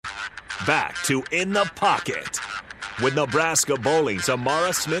Back to In the Pocket with Nebraska Bowling's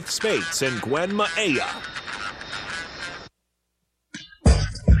Amara Smith-Spates and Gwen Maea.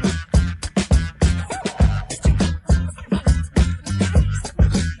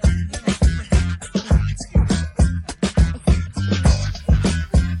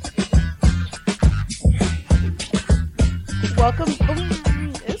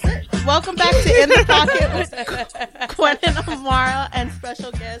 Welcome back to In the Pocket with Gwen and Amara and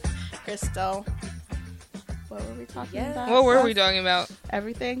special guest Crystal. What were we talking about? What were we talking about?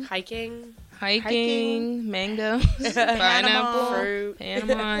 Everything. Hiking, mango, pineapple, fruit,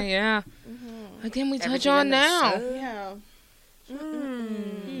 Panama. Yeah. Mm-hmm. What can we touch on now? Yeah. What's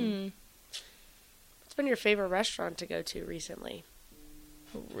been your favorite restaurant to go to recently?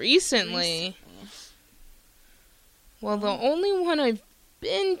 Well, the only one I've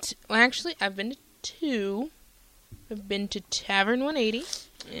been to, I've been to two. I've been to Tavern 180,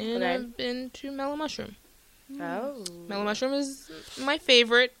 and I've been to Mellow Mushroom. Oh. Mellow Mushroom is my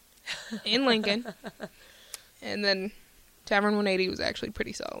favorite in Lincoln. And then Tavern 180 was actually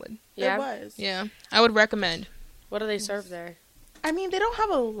pretty solid. Yeah? It was. Yeah. I would recommend. What do they serve there? I mean, they don't have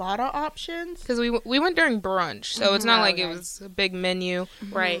a lot of options. Because we went during brunch, so it's not like it was a big menu.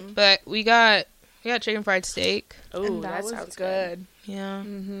 Right. But we got chicken fried steak. Oh, that sounds good. Yeah.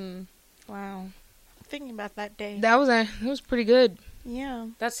 Mm-hmm. Wow. Thinking about that day. That was pretty good. Yeah.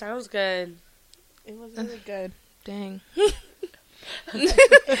 That sounds good. It was really good. Dang. Now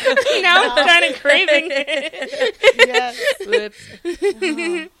I'm kind of craving it. Yes.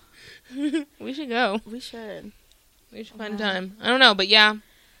 We should go. We should. We should find time. I don't know, but yeah.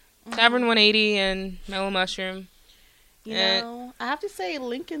 Tavern 180 and Mellow Mushroom. You know, I have to say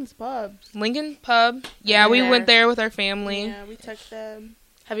Lincoln's Pubs. Lincoln Pub. Yeah, we went there with our family. Yeah, we took them.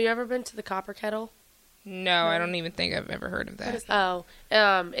 Have you ever been to the Copper Kettle? No, I don't even think I've ever heard of that. Oh,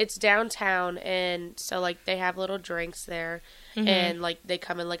 it's downtown, and so, like, they have little drinks there, and, like, they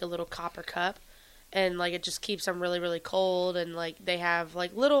come in, like, a little copper cup, and, like, it just keeps them really, really cold, and, like, they have,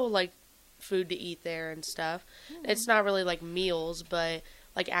 like, little, like, food to eat there and stuff. It's not really, like, meals, but,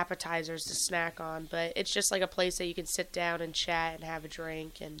 like, appetizers to snack on, but it's just, like, a place that you can sit down and chat and have a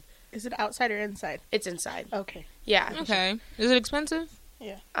drink, and... Is it outside or inside? It's inside. Okay. Yeah. Okay. Is it expensive?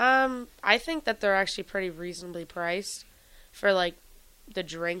 Yeah. I think that they're actually pretty reasonably priced for, like, the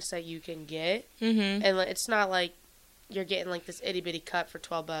drinks that you can get. Mm-hmm. And it's not like you're getting, like, this itty-bitty cup for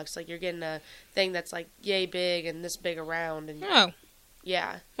 $12. Like, you're getting a thing that's, like, yay big and this big around. And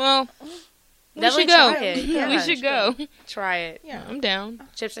yeah. Well, we definitely should go. try it. Yeah, we should go. Try it. Yeah. I'm down.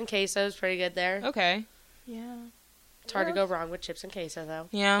 Chips and queso is pretty good there. Okay. Yeah. It's hard to go wrong with chips and queso, though.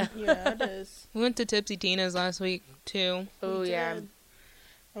 Yeah. Yeah, it is. We went to Tipsy Tina's last week, too. Oh, yeah. And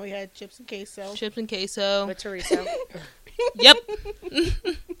we had chips and queso. Chips and queso. With chorizo. Yep.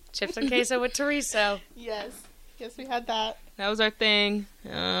 Chips and queso with chorizo. Yes. Yes, we had that. That was our thing.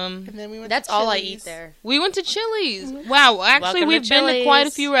 And then we went That's to all I Chili's. eat there. We went to Chili's. Wow. Actually, Welcome to we've been to quite a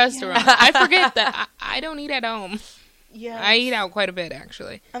Chili's. few restaurants. I forget that I don't eat at home. Yeah. I eat out quite a bit,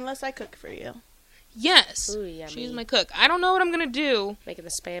 actually. Unless I cook for you. Yes. Ooh, yummy. She's my cook. I don't know what I'm going to do Making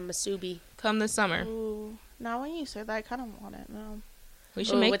the spam masubi. come this summer. Ooh. Now when you said that, I kind of want it now. We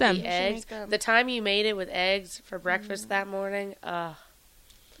should Ooh, make with them. the eggs. make them. The time you made it with eggs for breakfast that morning, that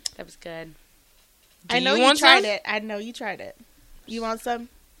was good. Do I know you you want tried some? it. I know you tried it. You want some?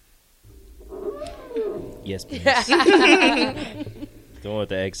 Yes, please. The one with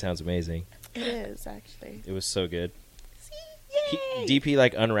the egg sounds amazing. It is, actually. It was so good. Yay! DP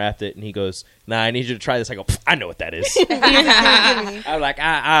like unwrapped it and he goes, "Nah, I need you to try this." I go, "I know what that is." I'm like,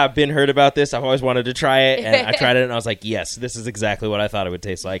 I've been heard about this. I've always wanted to try it, and I tried it, and I was like, "Yes, this is exactly what I thought it would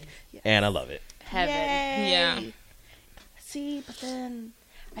taste like," and I love it. Heaven. Yay. Yeah. See, but then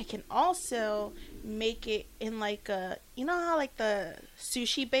I can also make it in like a, you know how like the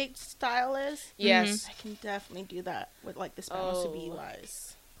sushi baked style is? Yes. I can definitely do that with like the spam to be Oh.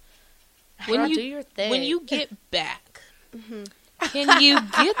 wise. Girl, do your thing. When you get back, can you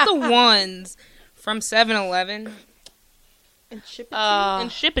get the ones from 7-Eleven And ship it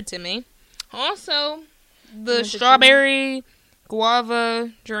and ship it to me? Also, the strawberry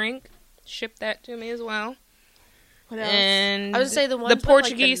guava drink, ship that to me as well. What else? And I would say the ones the with,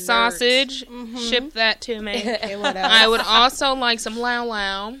 Portuguese like, the nerds. sausage, ship that to me. Okay, what else? I would also like some lao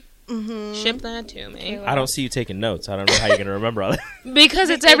lao. Mm-hmm. Ship that to me. I don't see you taking notes. I don't know how you're gonna remember all that. Because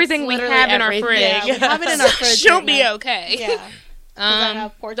it's everything we literally have in our everything. fridge. Yeah, we have it in our fridge. She'll right be now. okay. Yeah. 'Cause I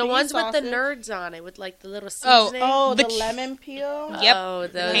have Portuguese The ones sausage. with the nerds on it, with like the little Oh, seasoning. Oh, The the c- lemon peel. Yep. Oh,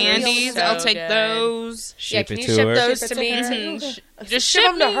 those Candies, are so I'll take good. those. Ship can it you to ship her. those Ship to it me? to her. Just Ship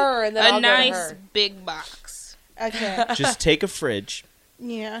ship them to me her, and then a I'll go to nice her. big box. Okay. Just take a fridge,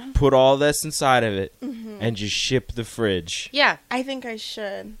 Yeah. put all this inside of it, and just ship the fridge. Yeah, I think I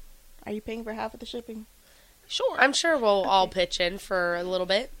should. Are you paying for half of the shipping? Sure. I'm sure we'll all pitch in for a little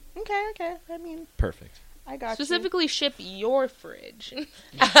bit. Okay. I mean, Perfect. I got Specifically ship your fridge. you.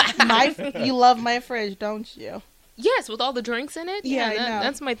 You love my fridge, don't you? Yes, with all the drinks in it. Yeah, I know.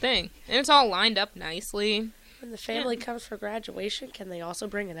 That's my thing. And it's all lined up nicely. When the family comes for graduation, can they also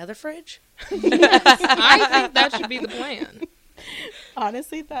bring another fridge? I think that should be the plan.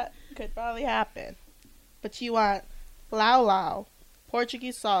 Honestly, that could probably happen. But you want lau lau,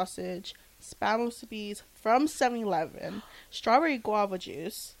 Portuguese sausage, spam bees from 7-Eleven, strawberry guava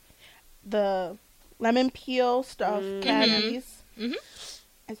juice, the lemon peel stuffed candies. Mhm.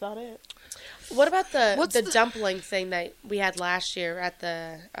 Is that it? What about What's the the- dumpling thing that we had last year at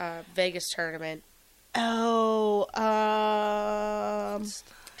the Vegas tournament? Oh,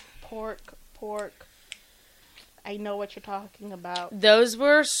 pork. I know what you're talking about. Those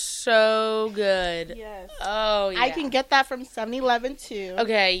were so good. Yes. Oh, yeah. I can get that from 7-Eleven too.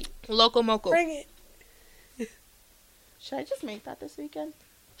 Okay. Loco Moco. Bring it. Should I just make that this weekend?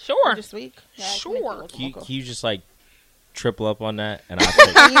 Sure. Or this week? Yeah, I can Sure. make the local Can you, moco. can you just like triple up on that? And I'll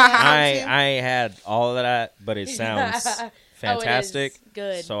take I had all of that, but it sounds fantastic.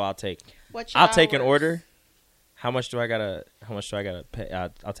 Good. So I'll take What's your I'll take an hours? order. How much do I gotta pay?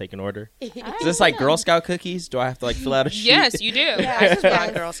 I'll take an order. I Is don't this like know. Girl Scout cookies? Do I have to like fill out a sheet? Yes, you do. Yeah, I I just bought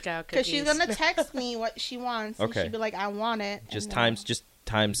just Girl Scout because cookies. she's gonna text me what she wants. And Okay. she'll be like, "I want it." Just and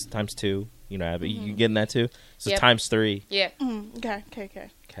times 2. You know, but you getting that too? So Yep. times 3. Yeah. Okay. Okay.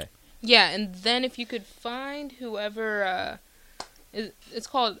 Yeah, and then if you could find whoever, it's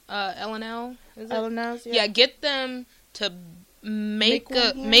called L&L, is it? Eleanor's, Yeah, get them to make Make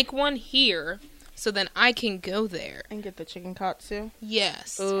one here? one here, so then I can go there. and get the chicken katsu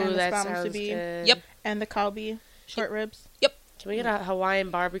Yes. Ooh, And the that spam sounds musubi. good. Yep. and the kalbi short ribs. Can we get a Hawaiian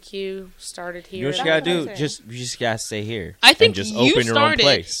barbecue started You here? know what you That's gotta what do? I'm You just gotta stay here. I think and just you open your own started.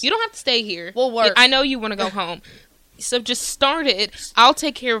 place. You don't have to stay here. We'll work. I know you want to go home, so just start it. I'll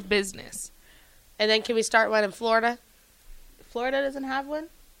take care of business. And then can we start one in Florida? Florida doesn't have one.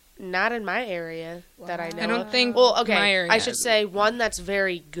 Not in my area that I know I don't of. think. Well, my okay. area I should has say one that's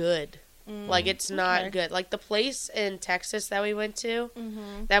very good. Like it's not okay. good. Like the place in Texas that we went to,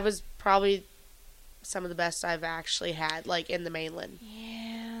 Mm-hmm. that was probably some of the best I've actually had, like in the mainland.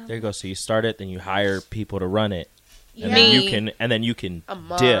 Yeah. There you go. So you start it, then you hire people to run it, and Yeah. then you can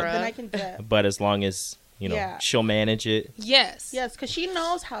Amara. dip. Then I can dip. But as long as Yeah. she'll manage it, Yes. Yes, because she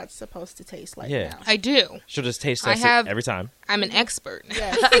knows how it's supposed to taste like Yeah. now. I do. she'll just taste I test have- it every time. I'm an expert.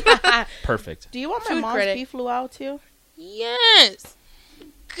 Yes. Perfect. Do you want my Food mom's critic. beef luau too? Yes.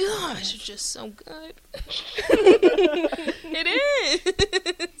 Gosh, it's just so good. It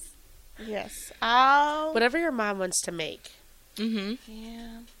is. Yes. I'll. Whatever your mom wants to make. Mhm.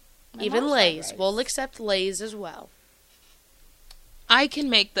 Yeah. My Even mom's Lay's. fried We'll rice. accept Lay's as well. I can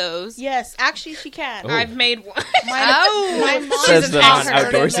make those. Yes, actually, she can. Oh. I've made one. My mom Says is the an expert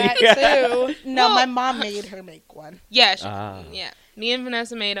in non-outdoorsy. that, too. No, Well- my mom made her make one. Yeah. Ah. Yeah. Me and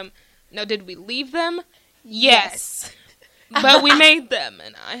Vanessa made them. Now, did we leave them? Yes. But we made them,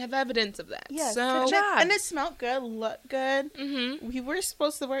 and I have evidence of that. Yes. So, And it smelled good, looked good. hmm We were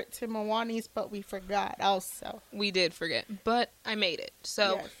supposed to work to Mawani's, but we forgot also. we did forget, but I made it.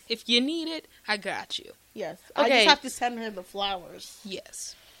 So, Yes. if you need it, I got you. Yes. I Okay. just have to send her the flowers.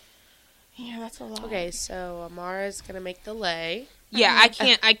 Yes. Yeah, that's a lot. Okay, so Amara's gonna make the lay, Yeah,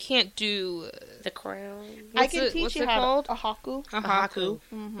 I can't do the crown. I what's can it- teach what's you it how called? to a haku. a haku.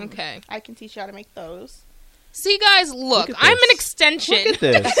 Mhm. Okay. I can teach you how to make those. See, guys, look, at I'm an this. extension. Look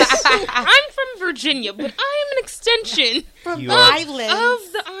at this. I'm from Virginia, but I am an extension From You the are- islands.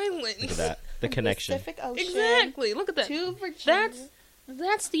 of the island. Look at that. The from connection. Pacific Ocean Exactly. Look at that. to Virginia.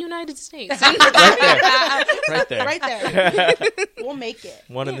 That's the United States. Right there. Right there. Right there. We'll make it.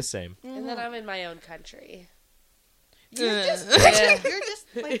 One and the same. And then I'm in my own country. You're just, Yeah. you're just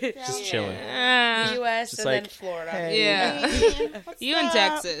like down Just there. chilling. U.S. Just and then like, Florida. hey. Yeah. What's You in up?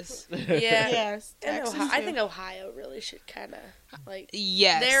 Texas. Yeah. Yes. And Texas Ohio, I too. think Ohio really should kind of like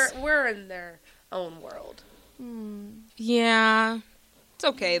Yes. we're in their own world. Yeah. It's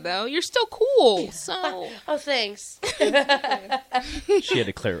okay, though. You're still cool, so... Oh, thanks. She had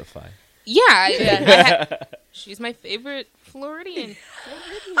to clarify. Yeah. She's my favorite Floridian.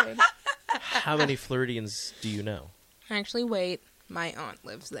 How many Floridians do you know? Actually, wait. My aunt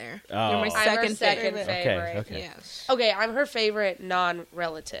lives there. Oh. You're my I'm I'm her second second favorite. favorite. Okay. Yes. Okay, I'm her favorite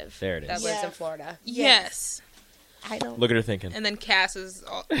non-relative. There it is. That lives in Yes. Florida. Yes. I don't. Look at her thinking. And then Cass is...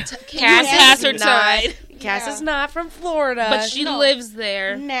 Cass Cass has her is side. Cass Yeah. is not from Florida. But she No. lives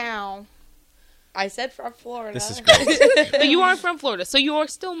there. Now. I said from Florida. This is great. But you are from Florida, so you are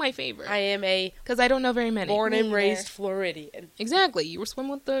still my favorite. I am a Because I don't know very many. born and raised Floridian. Exactly. You were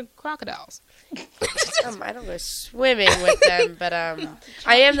swimming with the crocodiles. I don't go swimming with them, but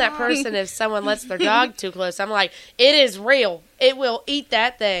I am that person. If someone lets their dog too close, I'm like, it is real. It will eat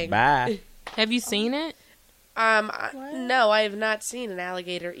that thing. Bye. Have you seen it? No, I have not seen an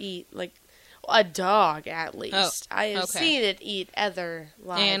alligator eat like a dog. At least I have seen it eat other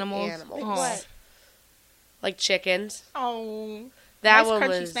live animals. Oh. What? Like chickens. Oh, That nice one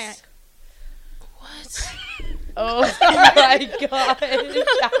crunchy was. snack. What? Oh my god!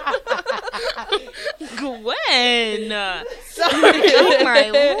 Gwen! Oh my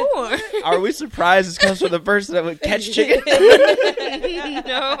lord! Are we surprised this comes from the person that would catch chicken?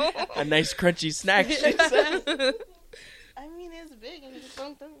 No. A nice crunchy snack. She said. I mean, it's big and it's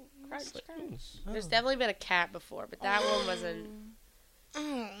going through crunch. There's definitely been a cat before, but that one wasn't.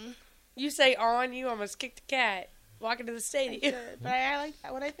 Oh. You say on, you almost kicked a cat walking to the stadium. But I like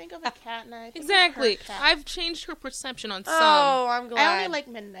that. When I think of a cat now, I think Exactly. of her cat. I've changed her perception on some. Oh, I'm glad. I only like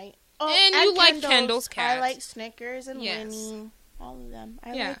Midnight. Oh, And you like Kendall's cats. I like Snickers and Yes. Winnie. All of them.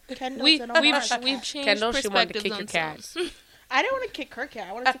 I Yeah. like Kendall's We've and Amara cat. changed Kendall, she wanted to perspectives kick on your cat. some. I didn't want to kick her cat.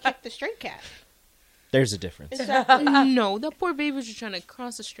 I wanted to kick the stray cat. There's a difference. Exactly. No, that poor baby was just trying to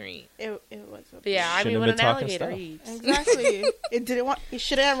cross the street. It was. But yeah, I Shouldn't mean, have when an been talking alligator stuff. eats. Exactly. It didn't want. It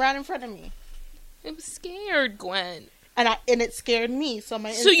should have ran in front of me, It was scared, Gwen. and it scared me. So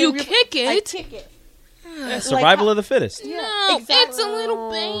my So you kick I it? kick it. Survival of the fittest. No, exactly. it's a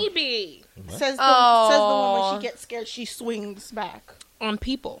little baby. Says the one Oh. when she gets scared, she swings back. On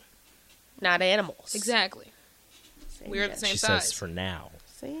people. Not animals. Exactly. We're the same She size. says for now.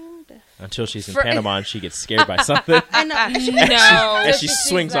 Same. Until she's in Panama and she gets scared by something. I know. No. And she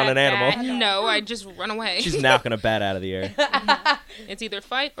swings on an animal. No, I just run away. She's knocking a bat out of the air. It's either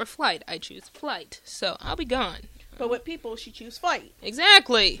fight or flight. I choose flight. So I'll be gone. But with people, she choose fight.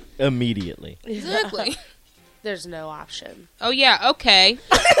 Exactly. Immediately. Exactly. There's no option. Oh, yeah. Okay.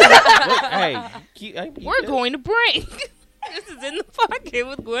 Hey, We're going to break. This is In the Pocket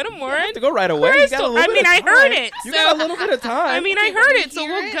with Gwen and Warren. You have to go right away. You got a Crystal. little I bit mean, of I time. heard it. You So, got a little bit of time. I mean, I heard it, so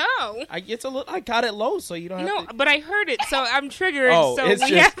hear we'll it? go. I got it low, so you don't have No, to. but I heard it, so I'm triggered. Oh, so it's we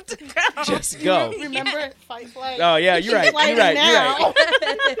just- have to go. Just go. Remember, fight flag. Oh yeah, you're right. You're right. You're right.